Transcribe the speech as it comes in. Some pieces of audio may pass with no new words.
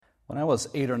When I was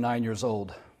 8 or 9 years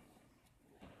old,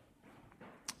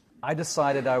 I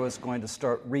decided I was going to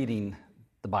start reading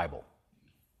the Bible.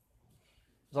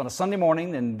 It was on a Sunday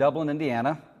morning in Dublin,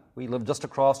 Indiana. We lived just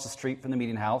across the street from the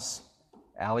meeting house,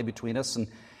 alley between us, and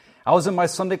I was in my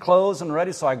Sunday clothes and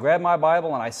ready, so I grabbed my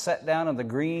Bible and I sat down in the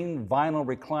green vinyl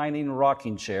reclining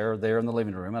rocking chair there in the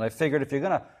living room, and I figured if you're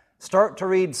going to start to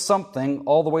read something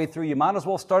all the way through, you might as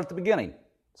well start at the beginning.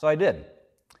 So I did.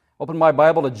 Opened my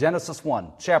Bible to Genesis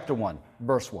 1, chapter 1,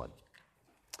 verse 1.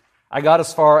 I got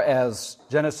as far as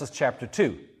Genesis chapter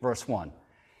 2, verse 1.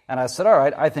 And I said, all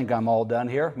right, I think I'm all done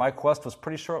here. My quest was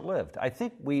pretty short-lived. I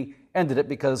think we ended it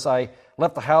because I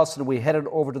left the house and we headed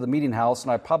over to the meeting house,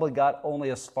 and I probably got only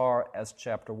as far as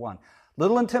chapter 1.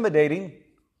 Little intimidating,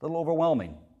 little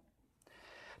overwhelming.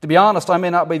 To be honest, I may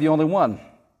not be the only one.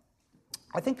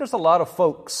 I think there's a lot of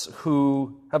folks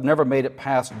who have never made it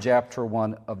past chapter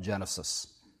 1 of Genesis,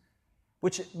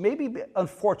 which may be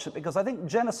unfortunate because I think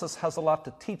Genesis has a lot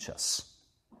to teach us,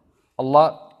 a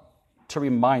lot to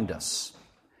remind us.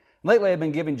 Lately, I've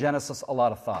been giving Genesis a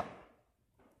lot of thought.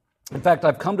 In fact,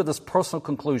 I've come to this personal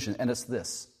conclusion, and it's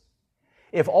this.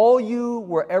 If all you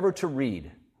were ever to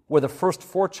read were the first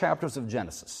 4 chapters of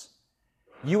Genesis,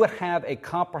 you would have a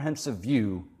comprehensive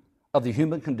view of the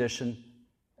human condition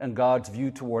and God's view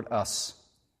toward us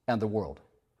and the world.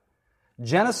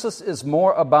 Genesis is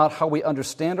more about how we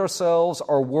understand ourselves,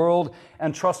 our world,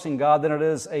 and trusting God than it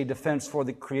is a defense for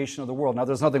the creation of the world. Now,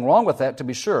 there's nothing wrong with that, to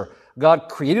be sure. God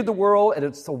created the world, and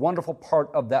it's a wonderful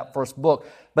part of that first book,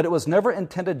 but it was never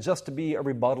intended just to be a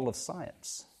rebuttal of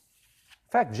science.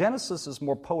 In fact, Genesis is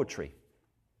more poetry.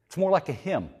 It's more like a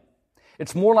hymn.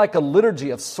 It's more like a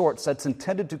liturgy of sorts that's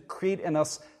intended to create in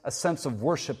us a sense of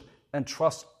worship and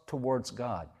trust towards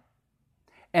God.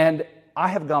 And I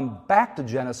have gone back to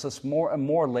Genesis more and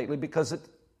more lately because it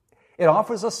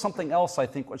offers us something else, I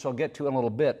think, which I'll get to in a little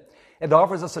bit. It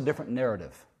offers us a different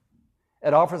narrative.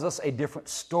 It offers us a different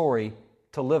story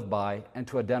to live by and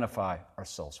to identify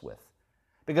ourselves with.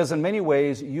 Because in many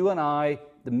ways, you and I,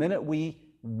 the minute we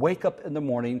wake up in the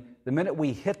morning, the minute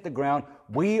we hit the ground,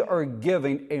 we are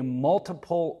giving a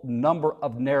multiple number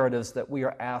of narratives that we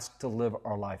are asked to live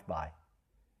our life by.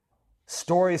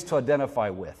 Stories to identify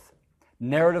with.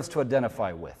 Narratives to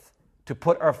identify with, to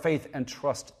put our faith and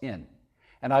trust in.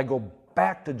 And I go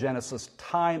back to Genesis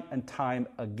time and time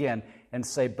again and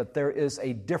say, but there is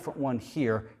a different one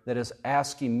here that is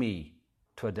asking me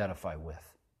to identify with.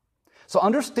 So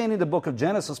understanding the book of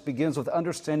Genesis begins with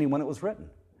understanding when it was written.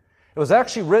 It was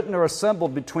actually written or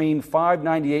assembled between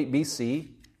 598 BC,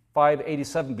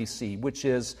 587 BC, which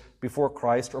is before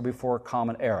Christ or before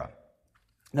Common Era.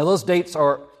 Now those dates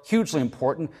are hugely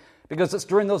important because it's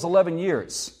during those 11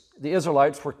 years the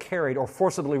Israelites were carried or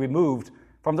forcibly removed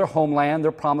from their homeland,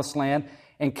 their promised land,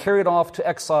 and carried off to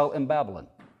exile in Babylon.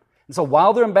 And so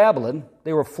while they're in Babylon,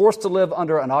 they were forced to live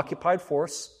under an occupied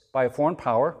force by a foreign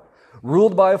power,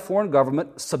 ruled by a foreign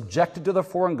government, subjected to their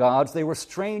foreign gods. They were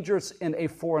strangers in a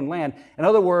foreign land. In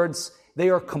other words, they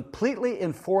are completely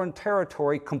in foreign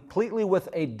territory, completely with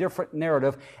a different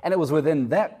narrative, and it was within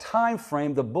that time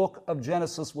frame the book of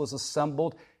Genesis was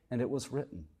assembled and it was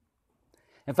written.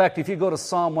 In fact, if you go to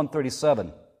Psalm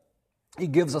 137, he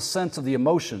gives a sense of the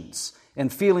emotions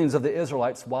and feelings of the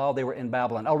Israelites while they were in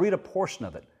Babylon. I'll read a portion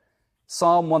of it.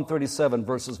 Psalm 137,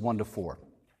 verses 1 to 4.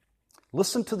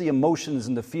 Listen to the emotions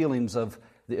and the feelings of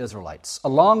the Israelites.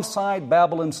 Alongside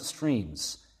Babylon's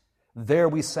streams, there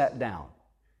we sat down,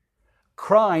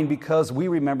 crying because we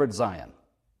remembered Zion.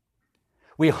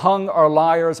 We hung our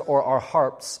lyres or our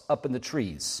harps up in the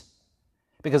trees,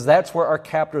 because that's where our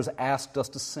captors asked us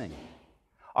to sing.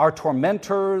 Our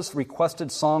tormentors requested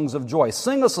songs of joy.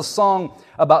 Sing us a song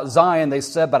about Zion, they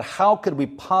said, but how could we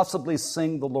possibly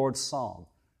sing the Lord's song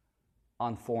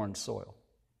on foreign soil?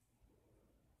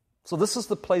 So this is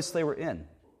the place they were in.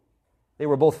 They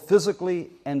were both physically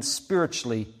and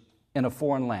spiritually in a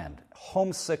foreign land,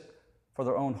 homesick for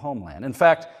their own homeland. In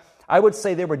fact, I would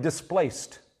say they were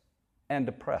displaced and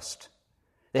depressed.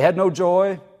 They had no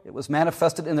joy. It was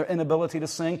manifested in their inability to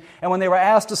sing. And when they were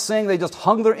asked to sing, they just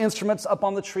hung their instruments up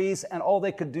on the trees, and all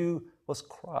they could do was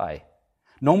cry.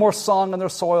 No more song in their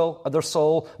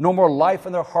soul, no more life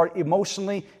in their heart.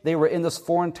 Emotionally, they were in this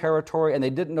foreign territory, and they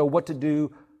didn't know what to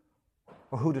do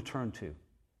or who to turn to.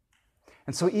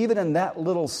 And so even in that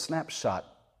little snapshot,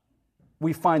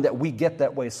 we find that we get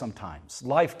that way sometimes.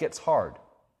 Life gets hard.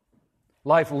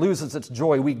 Life loses its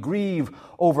joy. We grieve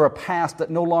over a past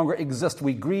that no longer exists.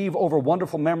 We grieve over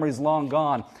wonderful memories long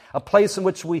gone. A place in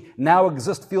which we now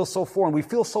exist feels so foreign. We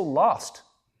feel so lost.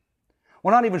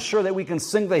 We're not even sure that we can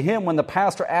sing the hymn when the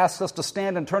pastor asks us to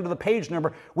stand and turn to the page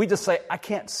number. We just say, I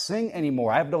can't sing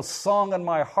anymore. I have no song in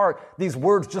my heart. These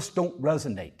words just don't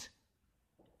resonate.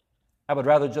 I would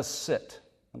rather just sit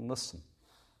and listen.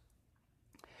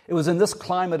 It was in this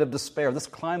climate of despair, this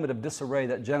climate of disarray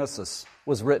that Genesis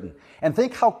was written. And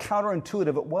think how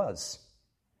counterintuitive it was.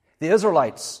 The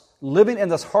Israelites living in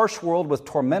this harsh world with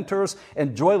tormentors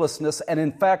and joylessness, and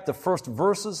in fact, the first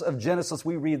verses of Genesis,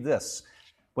 we read this: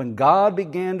 when God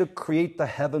began to create the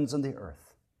heavens and the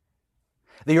earth.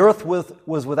 The earth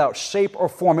was without shape or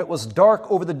form. It was dark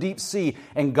over the deep sea,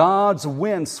 and God's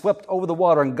wind swept over the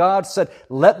water. And God said,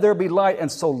 let there be light.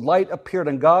 And so light appeared,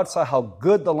 and God saw how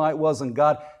good the light was, and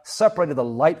God separated the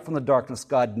light from the darkness.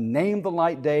 God named the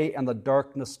light day and the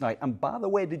darkness night. And by the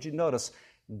way, did you notice,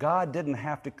 God didn't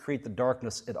have to create the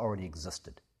darkness. It already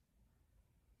existed.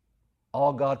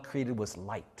 All God created was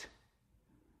light.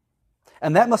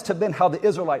 And that must have been how the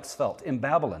Israelites felt in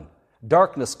Babylon.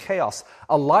 Darkness, chaos,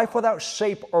 a life without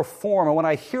shape or form. And when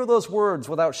I hear those words,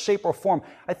 without shape or form,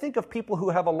 I think of people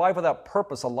who have a life without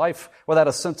purpose, a life without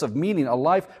a sense of meaning, a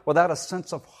life without a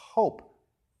sense of hope.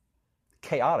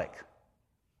 Chaotic,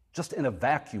 just in a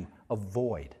vacuum, a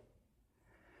void.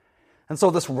 And so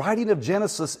this writing of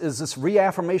Genesis is this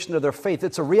reaffirmation of their faith.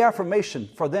 It's a reaffirmation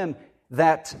for them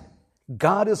that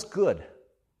God is good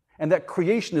and that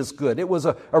creation is good. It was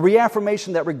a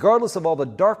reaffirmation that regardless of all the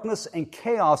darkness and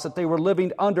chaos that they were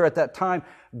living under at that time,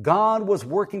 God was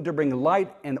working to bring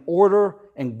light and order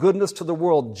and goodness to the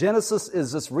world. Genesis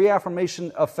is this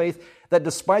reaffirmation of faith that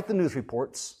despite the news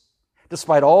reports,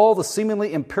 despite all the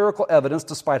seemingly empirical evidence,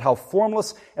 despite how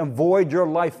formless and void your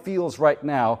life feels right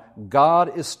now,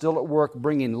 God is still at work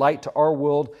bringing light to our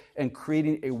world and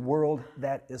creating a world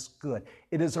that is good.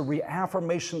 It is a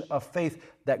reaffirmation of faith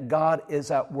that God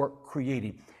is at work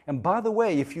creating. And by the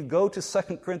way, if you go to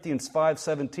 2 Corinthians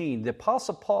 5:17, the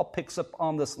Apostle Paul picks up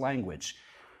on this language.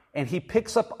 And he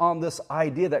picks up on this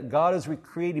idea that God is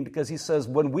recreating, because he says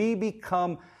when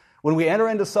we enter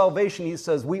into salvation, he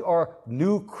says we are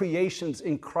new creations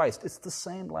in Christ. It's the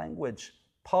same language.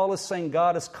 Paul is saying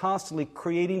God is constantly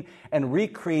creating and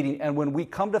recreating, and when we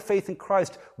come to faith in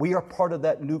Christ, we are part of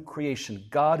that new creation.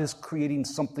 God is creating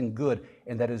something good,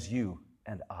 and that is you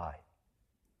and I.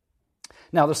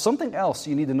 Now, there's something else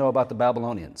you need to know about the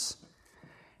Babylonians.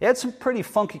 They had some pretty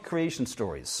funky creation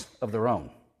stories of their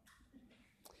own.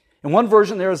 In one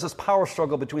version, there is this power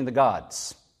struggle between the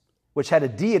gods, which had a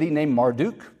deity named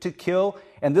Marduk to kill,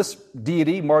 and this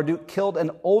deity, Marduk, killed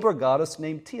an older goddess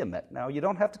named Tiamat. Now, you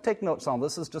don't have to take notes on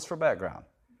this, it's just for background.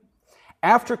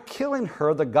 After killing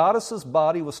her, the goddess's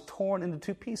body was torn into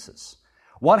two pieces.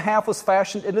 One half was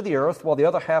fashioned into the earth, while the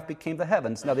other half became the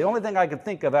heavens. Now, the only thing I could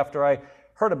think of after I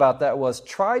heard about that was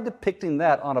try depicting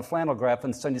that on a flannel graph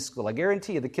in Sunday school. I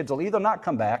guarantee you the kids will either not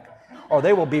come back, or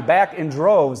they will be back in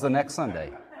droves the next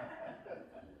Sunday.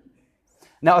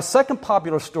 Now, a second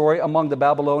popular story among the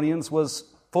Babylonians was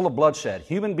full of bloodshed.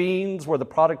 Human beings were the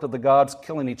product of the gods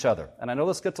killing each other. And I know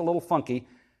this gets a little funky,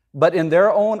 but in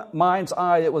their own mind's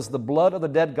eye, it was the blood of the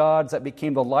dead gods that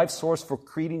became the life source for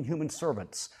creating human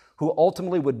servants who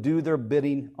ultimately would do their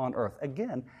bidding on earth.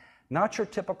 Again, not your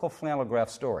typical flannel graph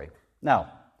story.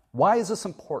 Now, why is this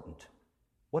important?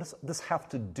 What does this have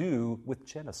to do with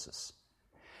Genesis?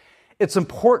 It's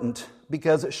important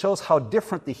because it shows how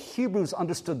different the Hebrews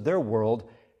understood their world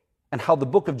and how the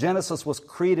book of Genesis was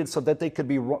created so that they could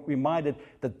be reminded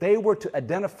that they were to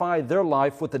identify their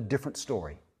life with a different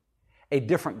story, a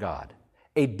different God,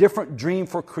 a different dream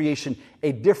for creation,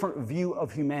 a different view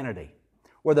of humanity.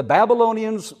 Where the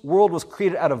Babylonians' world was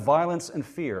created out of violence and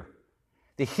fear,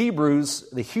 the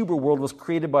Hebrew world was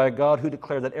created by a God who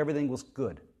declared that everything was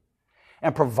good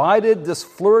and provided this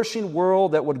flourishing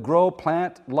world that would grow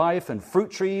plant life and fruit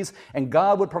trees, and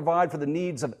God would provide for the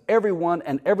needs of everyone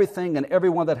and everything and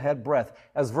everyone that had breath.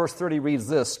 As verse 30 reads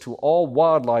this, to all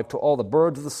wildlife, to all the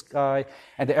birds of the sky,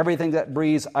 and to everything that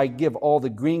breathes, I give all the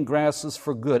green grasses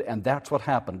for good. And that's what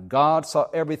happened. God saw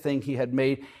everything he had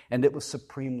made, and it was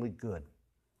supremely good.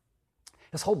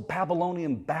 This whole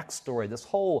Babylonian backstory, this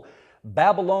whole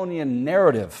Babylonian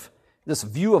narrative, this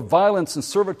view of violence and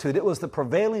servitude, it was the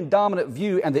prevailing dominant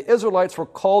view, and the Israelites were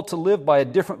called to live by a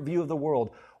different view of the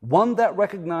world, one that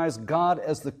recognized God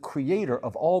as the creator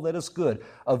of all that is good,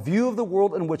 a view of the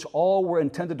world in which all were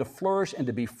intended to flourish and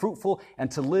to be fruitful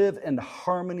and to live in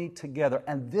harmony together.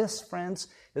 And this, friends,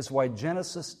 is why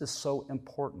Genesis is so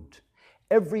important.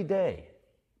 Every day,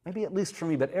 maybe at least for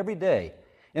me, but every day,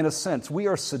 in a sense, we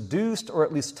are seduced or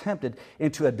at least tempted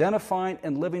into identifying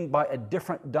and living by a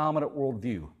different dominant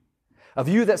worldview. A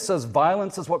view that says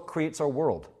violence is what creates our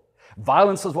world.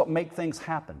 Violence is what makes things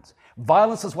happen.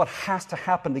 Violence is what has to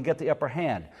happen to get the upper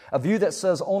hand. A view that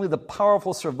says only the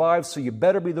powerful survive, so you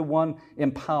better be the one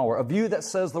in power. A view that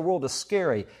says the world is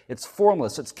scary, it's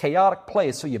formless, it's a chaotic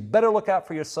place, so you better look out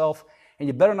for yourself and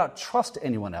you better not trust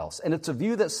anyone else. And it's a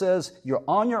view that says you're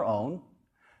on your own,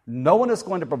 no one is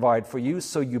going to provide for you,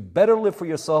 so you better live for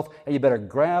yourself and you better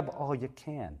grab all you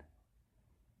can.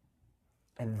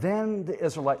 And then the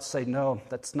Israelites say, no,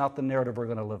 that's not the narrative we're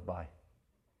going to live by.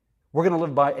 We're going to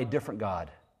live by a different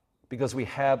God because we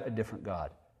have a different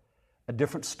God, a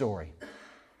different story.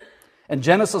 And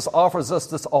Genesis offers us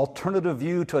this alternative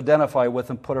view to identify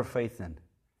with and put our faith in.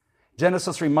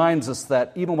 Genesis reminds us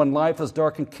that even when life is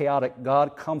dark and chaotic,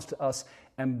 God comes to us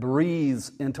and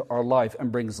breathes into our life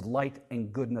and brings light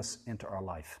and goodness into our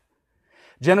life.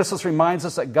 Genesis reminds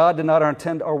us that God did not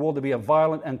intend our world to be a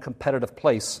violent and competitive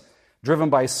place, driven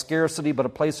by scarcity, but a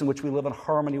place in which we live in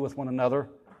harmony with one another,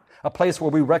 a place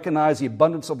where we recognize the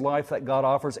abundance of life that God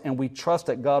offers, and we trust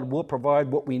that God will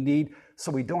provide what we need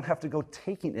so we don't have to go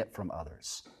taking it from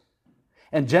others.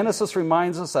 And Genesis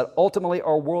reminds us that ultimately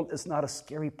our world is not a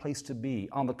scary place to be.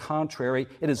 On the contrary,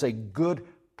 it is a good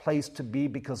place to be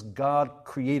because God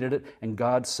created it and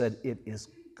God said it is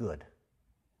good.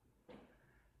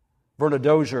 Verna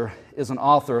Dozier is an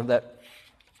author that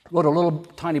wrote a little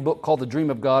tiny book called The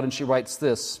Dream of God, and she writes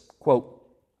this, quote,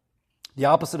 "The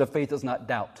opposite of faith is not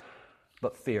doubt,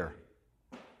 but fear.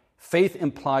 Faith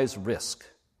implies risk,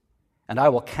 and I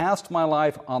will cast my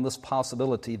life on this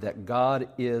possibility that God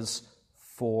is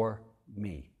for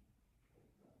me."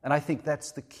 And I think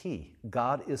that's the key.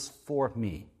 God is for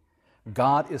me.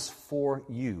 God is for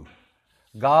you.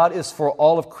 God is for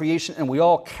all of creation, and we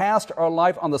all cast our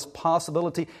life on this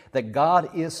possibility that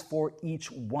God is for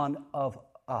each one of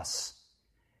us.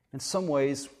 In some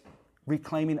ways,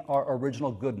 reclaiming our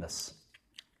original goodness,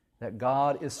 that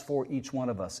God is for each one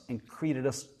of us and created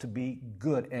us to be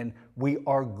good, and we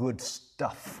are good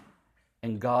stuff,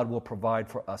 and God will provide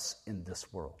for us in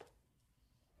this world.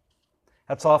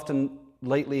 That's often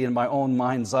lately in my own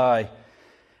mind's eye.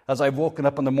 As I've woken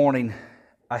up in the morning,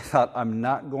 I thought, I'm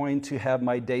not going to have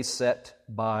my day set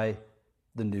by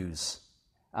the news.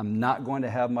 I'm not going to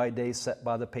have my day set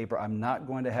by the paper. I'm not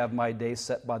going to have my day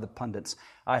set by the pundits.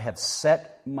 I have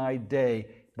set my day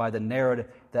by the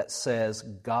narrative that says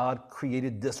God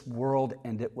created this world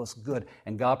and it was good.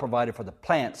 And God provided for the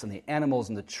plants and the animals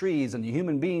and the trees and the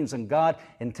human beings. And God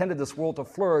intended this world to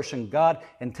flourish. And God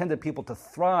intended people to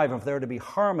thrive and for there to be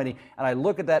harmony. And I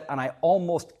look at that and I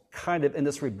almost kind of in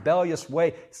this rebellious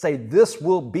way say, this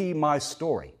will be my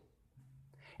story.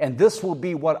 And this will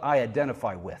be what I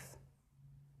identify with.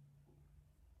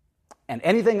 And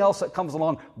anything else that comes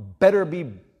along better be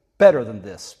better than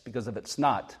this, because if it's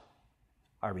not,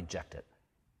 I reject it.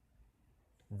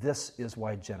 This is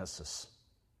why Genesis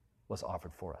was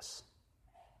offered for us.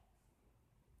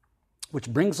 Which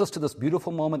brings us to this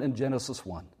beautiful moment in Genesis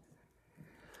 1,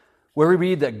 where we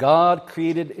read that God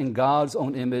created in God's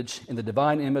own image, in the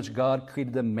divine image, God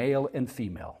created them male and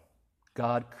female.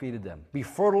 God created them. Be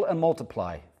fertile and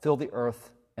multiply, fill the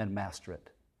earth and master it.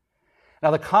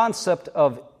 Now the concept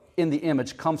of in the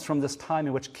image comes from this time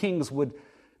in which kings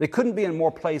they couldn't be in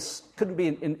more place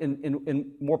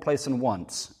than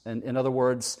once. And in other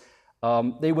words,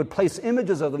 they would place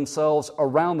images of themselves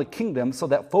around the kingdom so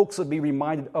that folks would be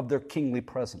reminded of their kingly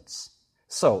presence.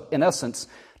 So, in essence,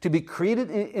 to be created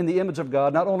in the image of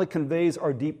God not only conveys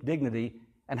our deep dignity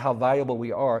and how valuable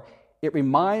we are, it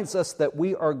reminds us that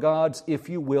we are God's, if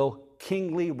you will,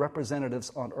 kingly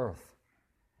representatives on earth.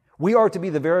 We are to be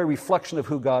the very reflection of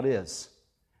who God is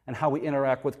and how we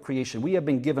interact with creation. We have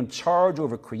been given charge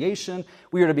over creation.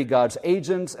 We are to be God's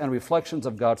agents and reflections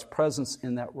of God's presence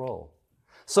in that role.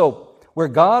 So, where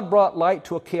God brought light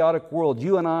to a chaotic world,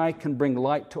 you and I can bring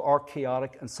light to our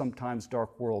chaotic and sometimes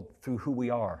dark world through who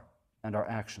we are and our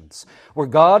actions. Where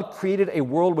God created a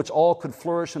world which all could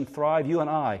flourish and thrive, you and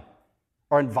I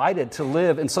are invited to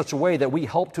live in such a way that we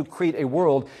help to create a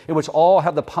world in which all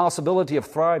have the possibility of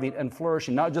thriving and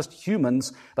flourishing, not just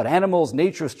humans, but animals,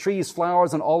 natures, trees,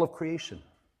 flowers, and all of creation.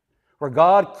 Where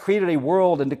God created a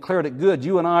world and declared it good,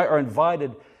 you and I are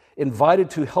invited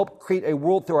to help create a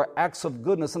world through our acts of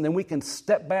goodness, and then we can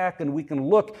step back and we can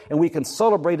look and we can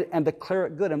celebrate it and declare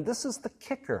it good. And this is the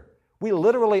kicker. We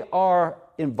literally are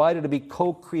invited to be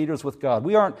co-creators with God.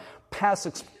 We aren't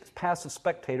passive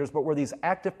spectators, but we're these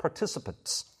active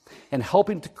participants in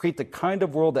helping to create the kind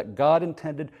of world that God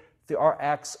intended through our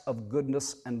acts of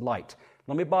goodness and light.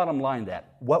 Let me bottom line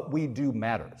that. What we do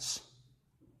matters,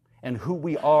 and who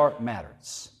we are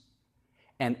matters.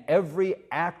 And every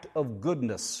act of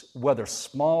goodness, whether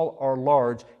small or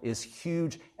large, is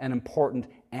huge and important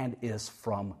and is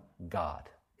from God.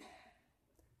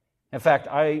 In fact,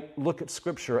 I look at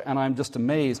Scripture and I'm just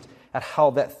amazed at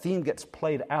how that theme gets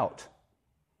played out.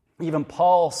 Even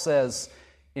Paul says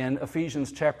in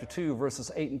Ephesians chapter 2,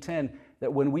 verses 8 and 10,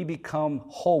 that when we become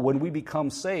whole, when we become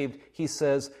saved, he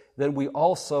says that we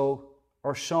also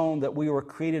are shown that we were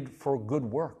created for good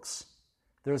works.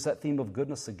 There's that theme of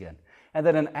goodness again. And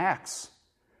then in Acts,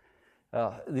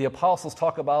 the apostles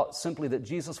talk about simply that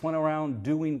Jesus went around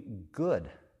doing good.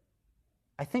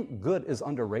 I think good is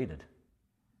underrated.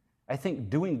 I think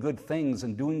doing good things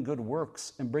and doing good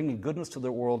works and bringing goodness to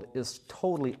the world is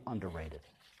totally underrated.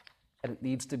 And it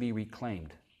needs to be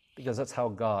reclaimed because that's how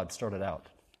God started out.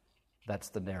 That's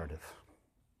the narrative.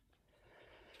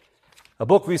 A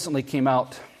book recently came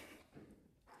out,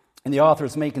 and the author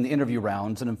is making the interview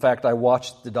rounds. And in fact, I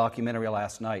watched the documentary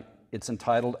last night. It's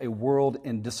entitled A World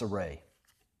in Disarray.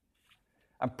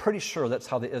 I'm pretty sure that's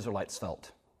how the Israelites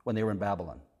felt when they were in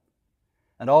Babylon.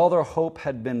 And all their hope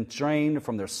had been drained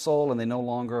from their soul, and they no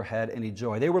longer had any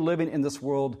joy. They were living in this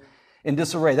world in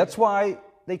disarray. That's why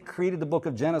they created the book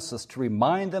of Genesis, to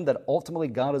remind them that ultimately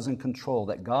God is in control,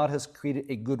 that God has created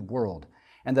a good world,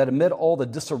 and that amid all the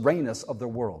disarrayness of their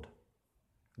world,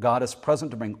 God is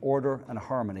present to bring order and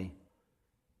harmony,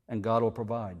 and God will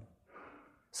provide.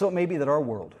 So it may be that our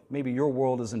world, maybe your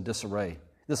world is in disarray.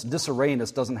 This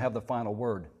disarrayness doesn't have the final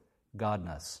word. God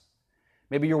does.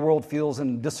 Maybe your world feels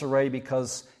in disarray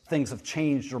because things have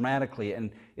changed dramatically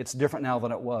and it's different now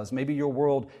than it was. Maybe your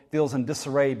world feels in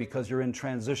disarray because you're in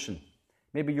transition.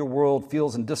 Maybe your world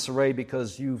feels in disarray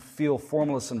because you feel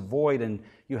formless and void and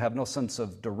you have no sense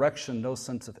of direction, no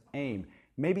sense of aim.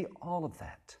 Maybe all of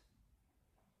that.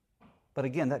 But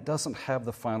again, that doesn't have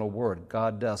the final word.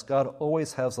 God does. God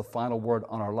always has the final word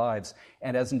on our lives.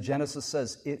 And as in Genesis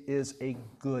says, it is a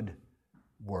good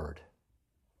word.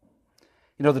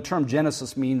 You know, the term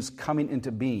Genesis means coming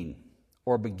into being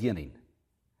or beginning.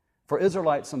 For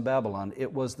Israelites in Babylon,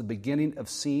 it was the beginning of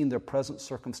seeing their present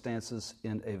circumstances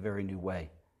in a very new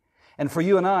way. And for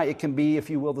you and I, it can be, if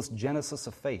you will, this genesis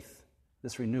of faith,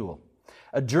 this renewal.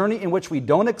 A journey in which we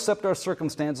don't accept our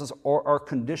circumstances or our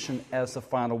condition as the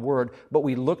final word, but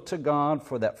we look to God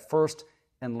for that first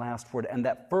and last word. And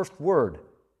that first word,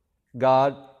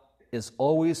 God is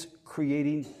always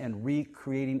creating and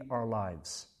recreating our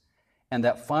lives. And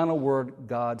that final word,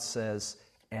 God says,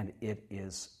 and it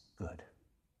is good.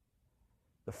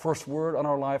 The first word on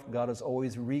our life, God is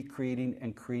always recreating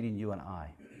and creating you and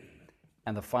I.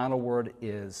 And the final word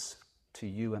is, to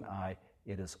you and I,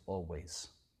 it is always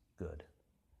good.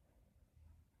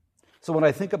 So when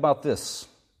I think about this,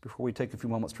 before we take a few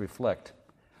moments to reflect,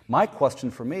 my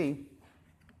question for me,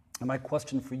 and my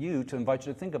question for you to invite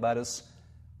you to think about is,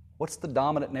 what's the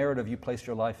dominant narrative you place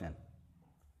your life in?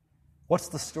 What's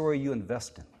the story you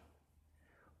invest in?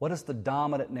 What is the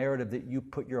dominant narrative that you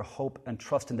put your hope and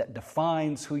trust in that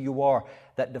defines who you are,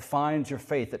 that defines your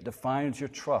faith, that defines your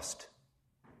trust?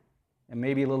 And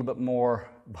maybe a little bit more,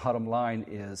 bottom line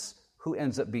is, who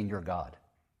ends up being your God?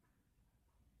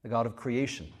 The God of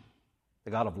creation,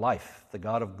 the God of life, the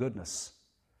God of goodness,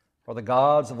 or the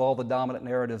gods of all the dominant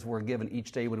narratives we're given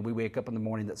each day when we wake up in the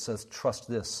morning that says, trust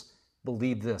this,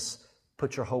 believe this,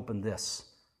 put your hope in this,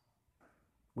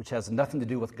 which has nothing to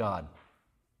do with God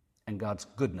and God's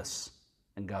goodness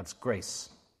and God's grace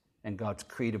and God's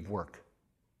creative work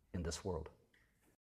in this world.